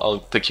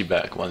 I'll take you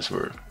back once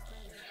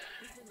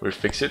we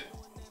fix it.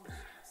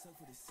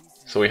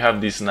 So we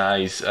have this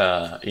nice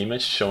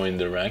image showing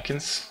the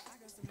rankings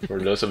for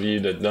those of you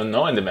that don't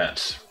know, and the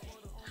maps.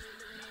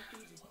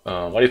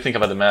 What do you think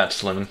about the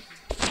maps, Lemon?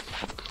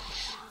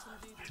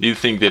 Do you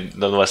think that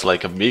was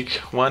like a big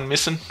one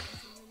missing?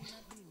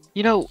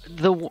 You know,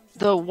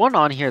 the one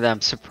on here that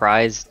I'm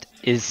surprised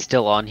is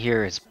still on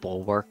here is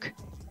Bulwark.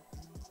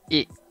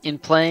 In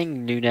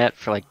playing Nunet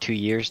for like 2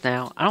 years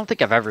now, I don't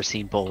think I've ever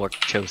seen Bulwark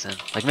chosen.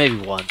 Like maybe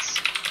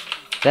once.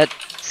 That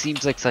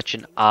seems like such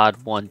an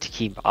odd one to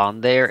keep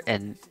on there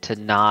and to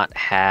not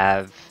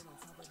have...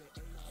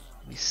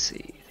 Let me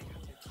see.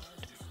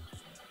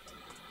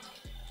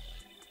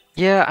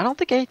 Yeah, I don't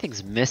think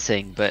anything's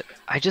missing, but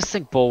I just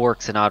think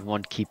Bulwark's an odd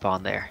one to keep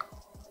on there.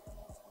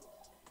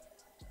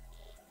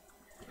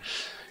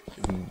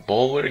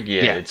 Bulwark,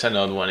 yeah, it's an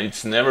odd one.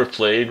 It's never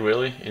played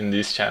really in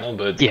this channel,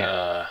 but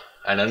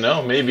I don't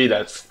know. Maybe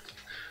that's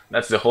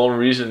the whole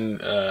reason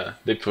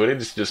they put it.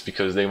 It's just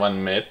because they want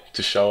Met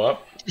to show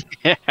up.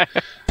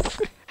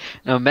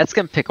 No, Met's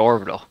gonna pick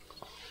Orbital.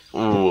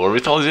 Ooh,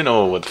 Orbital, you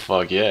know what the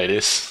fuck? Yeah, it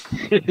is.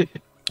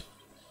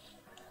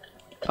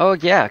 Oh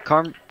yeah,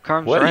 Carm's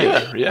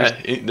right. Yeah.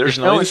 There's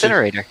no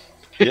Incinerator.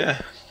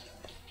 Yeah,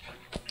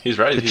 he's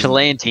right. The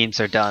Chilean teams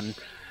are done.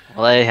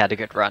 Well, they had a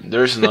good run.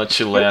 There's no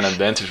Chilean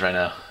advantage right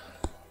now.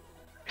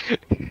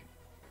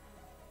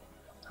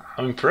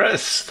 I'm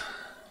impressed.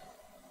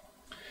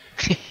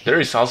 There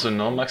is also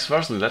no Max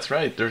Varsley. That's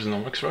right. There's no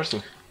Max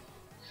Varsley.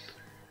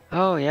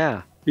 Oh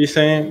yeah.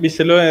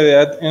 ¿Viste lo de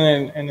edad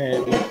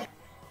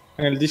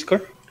en el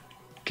Discord?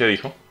 ¿Qué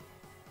dijo?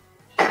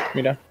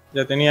 Mira,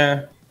 ya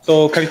tenía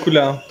todo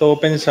calculado, todo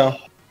pensado.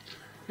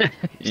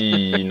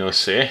 Y no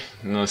sé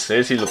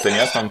si lo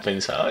tenía tan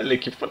pensado. El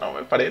equipo no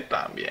me parece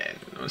tan bien.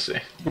 No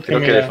sé.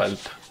 Creo que le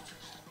falta.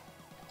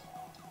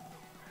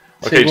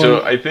 Okay,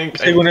 so I think...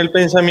 Según el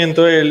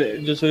pensamiento de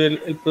él, yo soy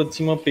el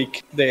próximo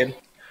pick de él.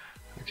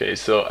 Okay,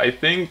 so I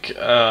think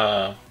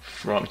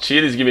from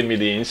Cheat is giving me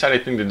the insight. I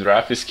think the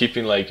draft is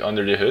keeping like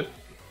under the hood.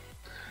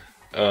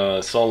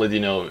 So I'll let you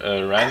know.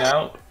 Right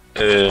now,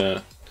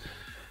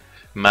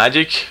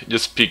 Magic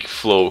just pick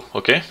Flow,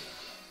 okay?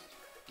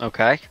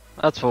 Okay,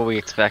 that's what we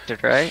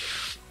expected, right?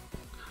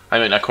 I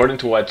mean, according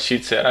to what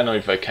Cheat said, I don't know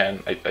if I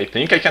can. I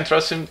think I can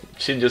trust him.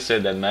 Cheat just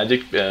said that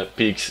Magic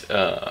picks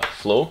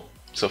Flow.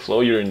 So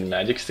Flow, you're in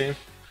Magic's team.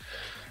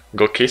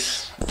 Go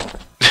Kiss.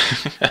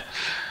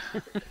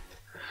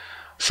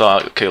 So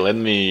okay, let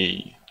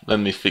me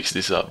fix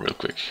this up real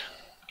quick.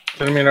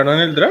 ¿Terminaron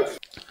el draft?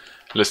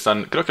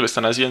 Creo que lo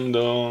están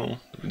haciendo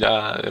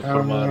ya de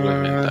forma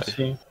rudimentaria.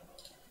 Sí.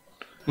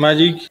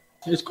 Magic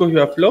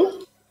escogió a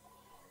Flow.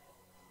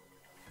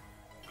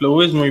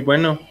 Flow es muy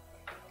bueno.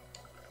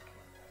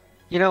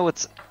 You know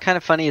what's kind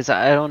of funny is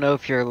I don't know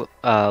if you're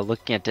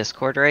looking at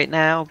Discord right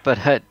now,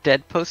 but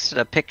Dead posted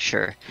a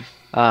picture,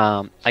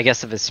 I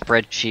guess of his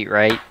spreadsheet,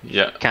 right?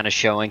 Yeah. Kind of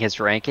showing his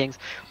rankings.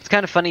 What's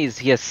kind of funny is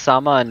he has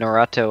Sama and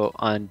Naruto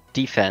on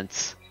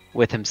defense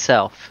with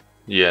himself.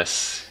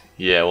 Yes.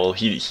 Yeah, well,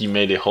 he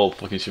made a whole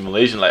fucking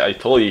simulation. Like I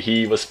told you,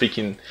 he was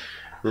speaking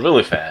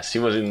really fast. He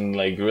wasn't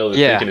like really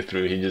thinking it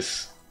through. He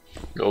just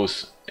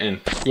goes in.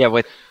 Yeah,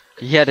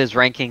 he had his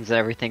rankings and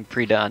everything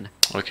pre-done.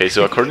 Okay,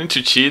 so according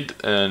to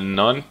Cheat,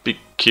 none pick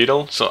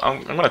Kittle. So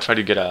I'm gonna try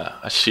to get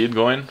a sheet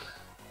going.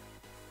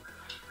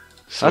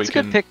 So that's a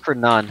good pick for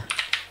none.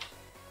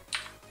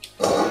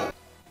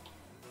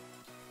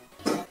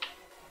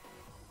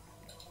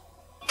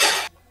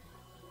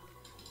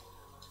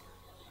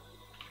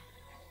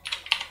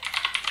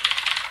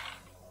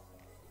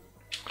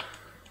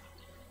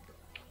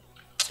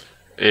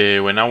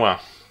 Buenagua,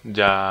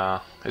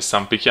 ya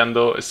están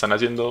piqueando,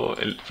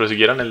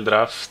 prosiguieron el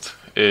draft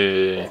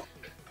de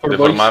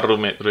forma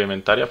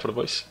rudimentaria por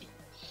Boys.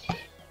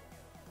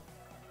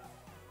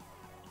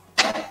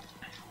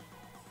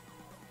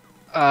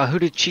 Who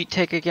did Cheat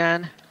take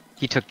again?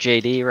 He took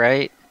JD,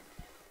 right?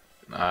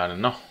 I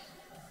don't know.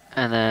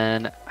 And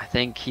then I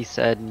think he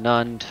said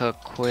none took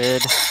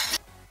Quid.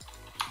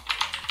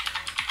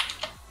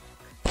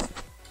 Let's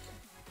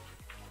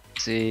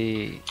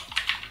see.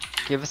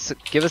 Give us the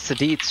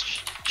deets,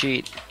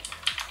 Cheat.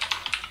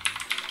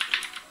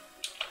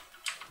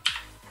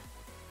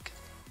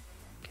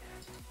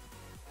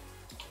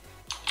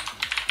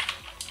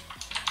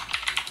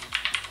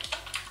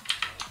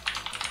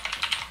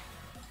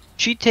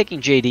 Cheat taking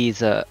JD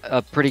is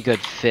a pretty good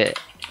fit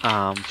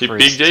for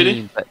his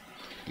team, but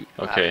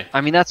okay.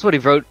 I mean that's what he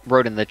wrote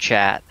in the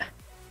chat.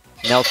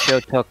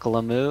 Nelcho took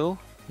Lamu.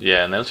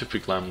 Yeah, Nelcho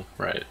picked Lamu,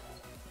 right?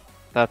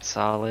 That's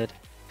solid.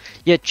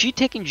 Yeah, Cheat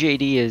taking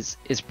JD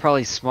is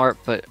probably smart,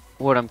 but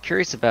what I'm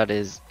curious about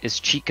is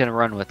Cheat gonna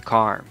run with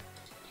Karm?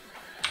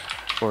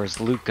 Or is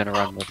Luke gonna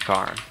run with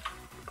Karm?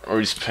 Or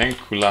is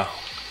Penculo?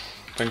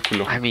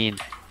 I mean,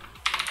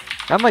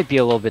 that might be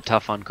a little bit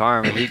tough on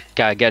Karm, and he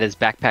gotta get his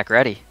backpack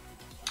ready.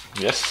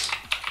 Yes.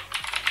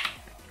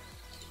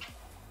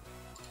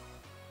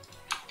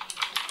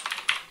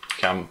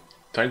 Okay, I'm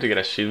trying to get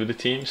a sheet with the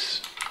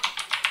teams.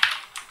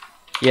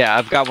 Yeah,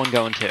 I've got one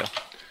going too.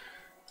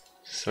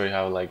 So you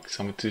have like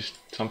something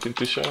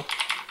to show.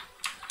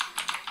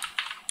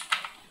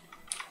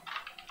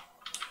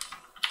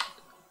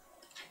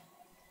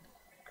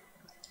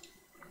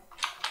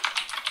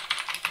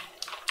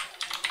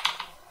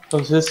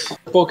 Entonces,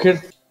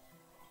 Poker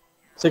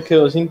se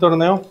quedó sin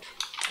torneo.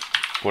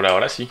 Por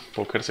ahora sí,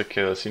 Poker se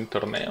quedó sin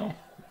torneo.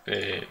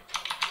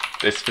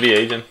 Es free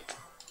agent.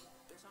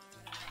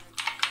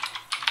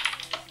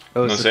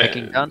 Oh, No is the sé,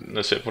 picking done?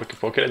 no sé, porque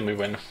póker es muy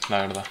bueno,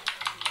 la verdad.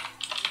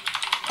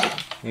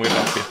 Muy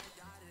rápido.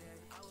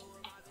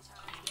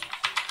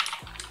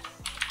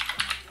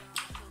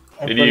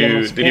 Did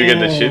you get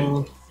the shit?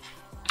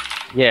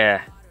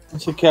 Yeah.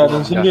 Se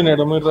quedaron sin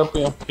dinero muy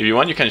rápido. If you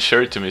want, you can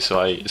share it to me so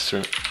I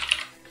stream.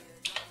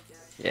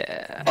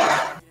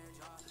 Yeah.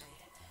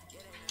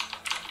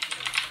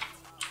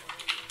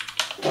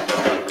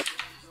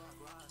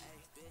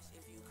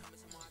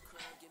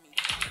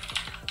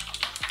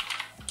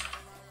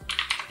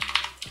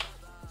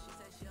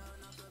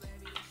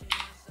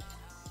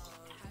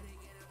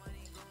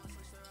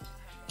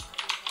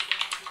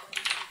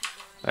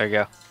 There you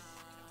go.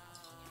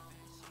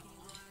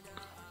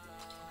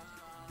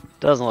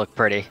 Doesn't look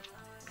pretty.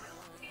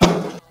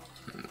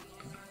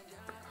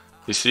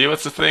 You see,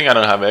 what's the thing? I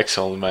don't have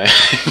Excel in my.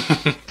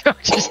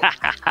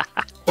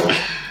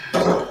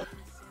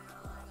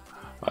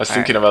 I was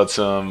thinking about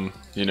some,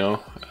 you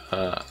know,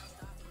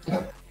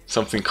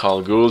 something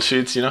called Google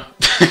Sheets, you know?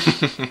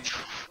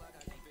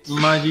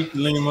 Magic,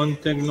 Lemon,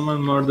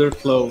 Technoman, Murder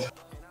Flow.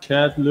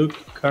 Chad, Luke,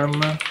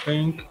 Karma,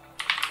 Frank,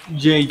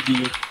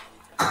 JD.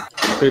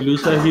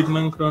 Pelusa,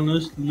 Hitman,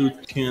 Cronus,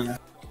 Lutkian.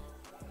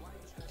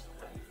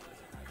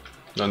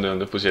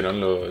 ¿Dónde pusieron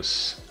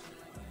los...?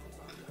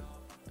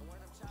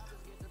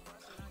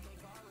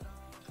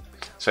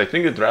 So I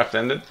think the draft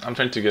ended. I'm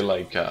trying to get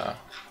like...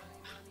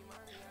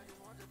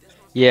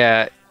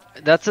 Yeah,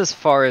 that's as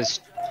far as...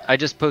 I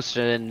just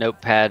posted in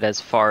Notepad as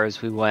far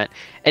as we went.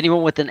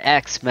 Anyone with an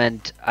X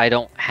meant I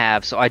don't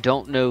have, so I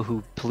don't know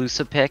who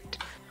Pelusa picked,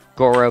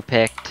 Goro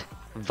picked,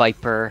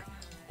 Viper,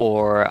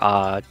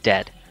 or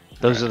Dead.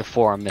 Those are the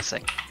 4 I'm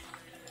missing.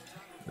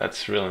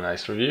 That's really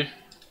nice review.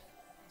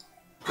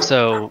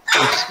 So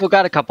we've still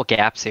got a couple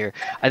gaps here.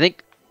 I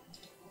think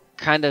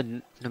kind of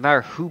no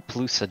matter who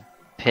Pelusa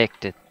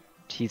picked,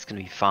 he's going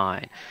to be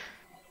fine.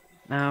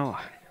 Now,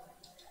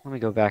 let me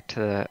go back to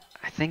the...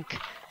 I think...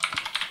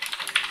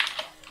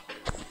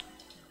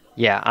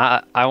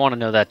 Yeah, I want to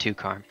know that too,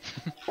 Karm.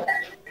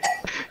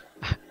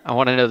 I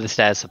want to know the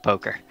status of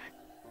poker.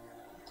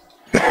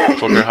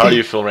 Poker, how do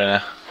you feel right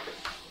now?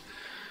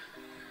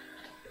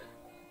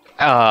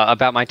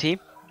 About my team?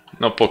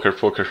 No, poker.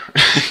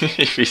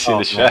 If you see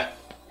the chat.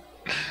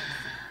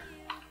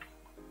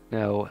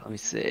 No, let me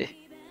see.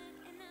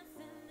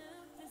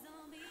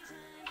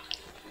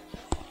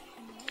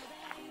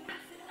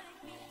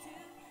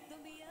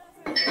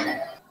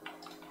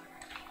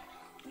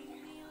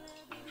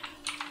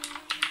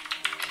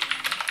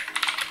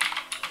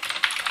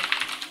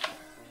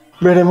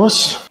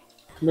 Veremos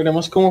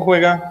cómo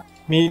juega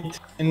Mid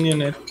en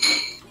Newnet.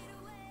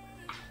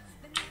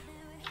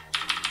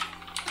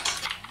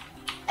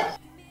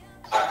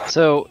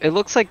 So it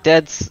looks like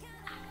Dead's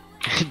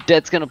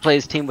gonna play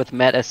his team with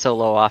Met as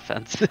solo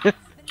offense,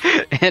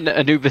 and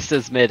Anubis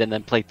as mid, and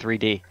then play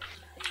 3D.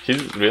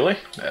 Really?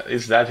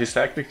 Is that his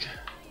tactic?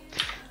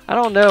 I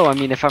don't know. I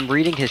mean, if I'm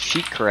reading his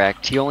sheet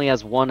correct, he only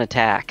has 1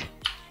 attack,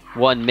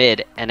 1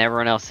 mid, and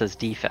everyone else has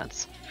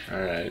defense.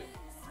 All right.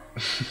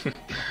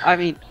 I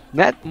mean,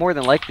 Met more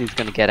than likely is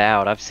going to get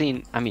out.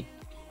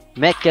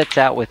 Met gets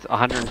out with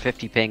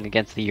 150 ping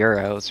against the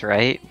Euros,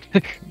 right?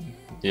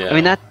 Yeah. I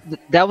mean,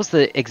 that was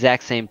the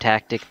exact same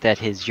tactic that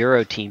his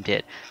Euro team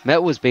did.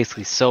 Met was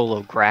basically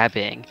solo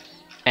grabbing,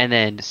 and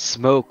then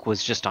Smoke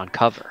was just on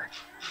cover.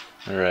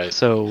 All right.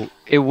 So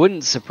it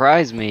wouldn't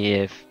surprise me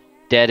if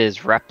Dead is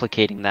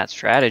replicating that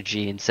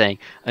strategy and saying,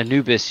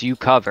 Anubis, you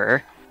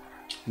cover,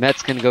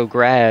 Met's going to go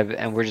grab,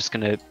 and we're just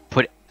going to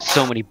put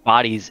so many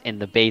bodies in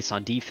the base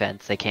on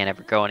defense they can't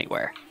ever go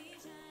anywhere.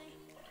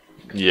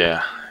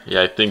 Yeah,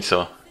 I think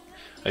so.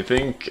 I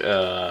think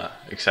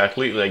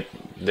exactly like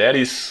that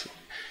is,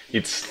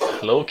 it's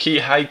low key,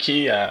 high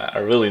key,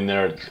 a really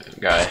nerd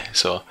guy.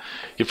 So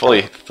he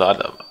probably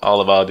thought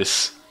all about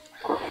this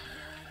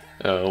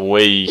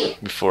way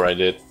before I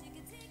did,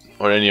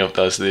 or any of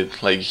us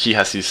did. Like he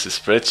has his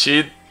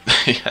spreadsheet.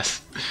 I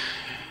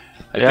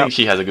think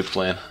he has a good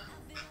plan.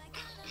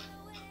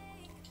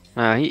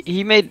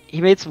 He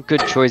made some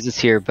good choices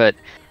here, but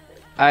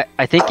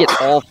I think it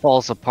all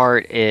falls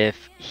apart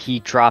if he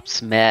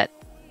drops Met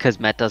because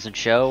Met doesn't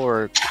show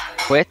or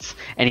quits,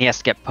 and he has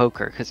to get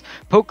Poker, because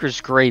Poker's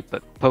great,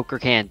 but Poker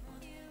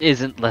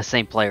isn't the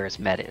same player as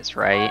Met is,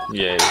 right?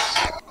 Yeah.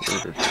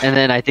 And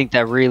then I think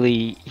that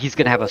really he's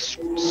gonna have a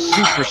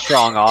super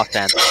strong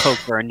offense,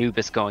 Poker,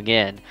 Anubis going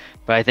in,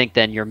 but I think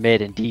then your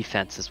mid and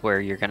defense is where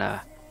you're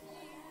gonna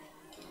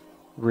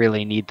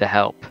really need the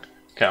help.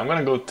 Okay, I'm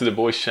gonna go to the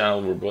boys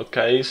channel where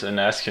Vodka is and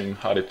ask him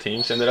how the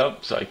teams ended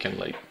up, so I can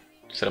like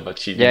set up a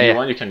cheat. If you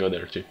want, you can go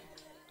there too.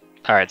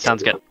 All right,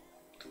 sounds good.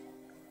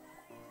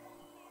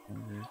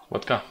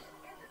 Vodka.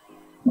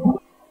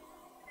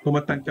 ¿Cómo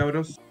están,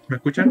 cabros? ¿Me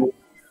escuchan?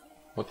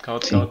 Vodka.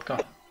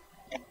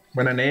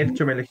 Buenas,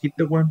 Nercho, me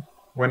elegiste, weón.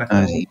 Buenas.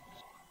 Sí.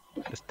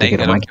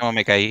 El último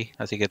me caí,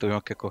 así que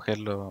tuvimos que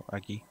cogerlo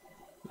aquí.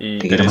 ¿Y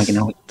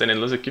tenés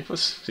los equipos?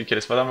 Si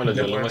quieres, pásamelos,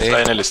 yo lo muestro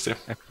en el stream.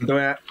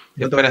 Espera,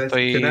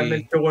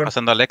 estoy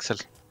pasando al Excel.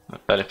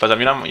 Dale,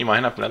 pásame una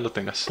imagen apenas lo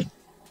tengas.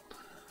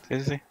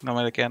 Sí, no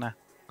me le queda nada.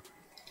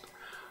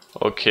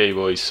 Okay,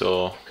 boys,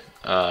 so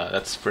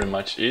that's pretty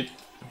much it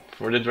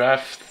for the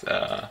draft.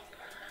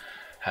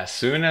 As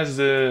soon as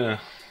the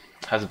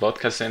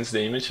podcast sends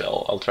the image,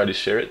 I'll try to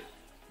share it.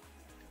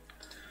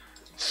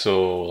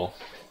 So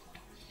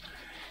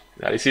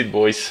that is it,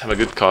 boys. Have a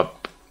good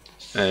cup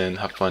and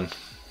have fun.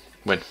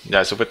 Bueno, ya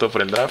eso fue todo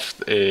por el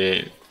draft.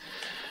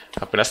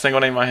 Apenas tengo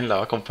una imagen, la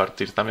voy a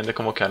compartir también de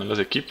cómo quedaron los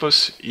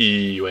equipos.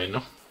 Y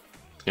bueno,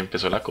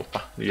 empezó la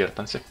copa.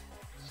 Diviértanse.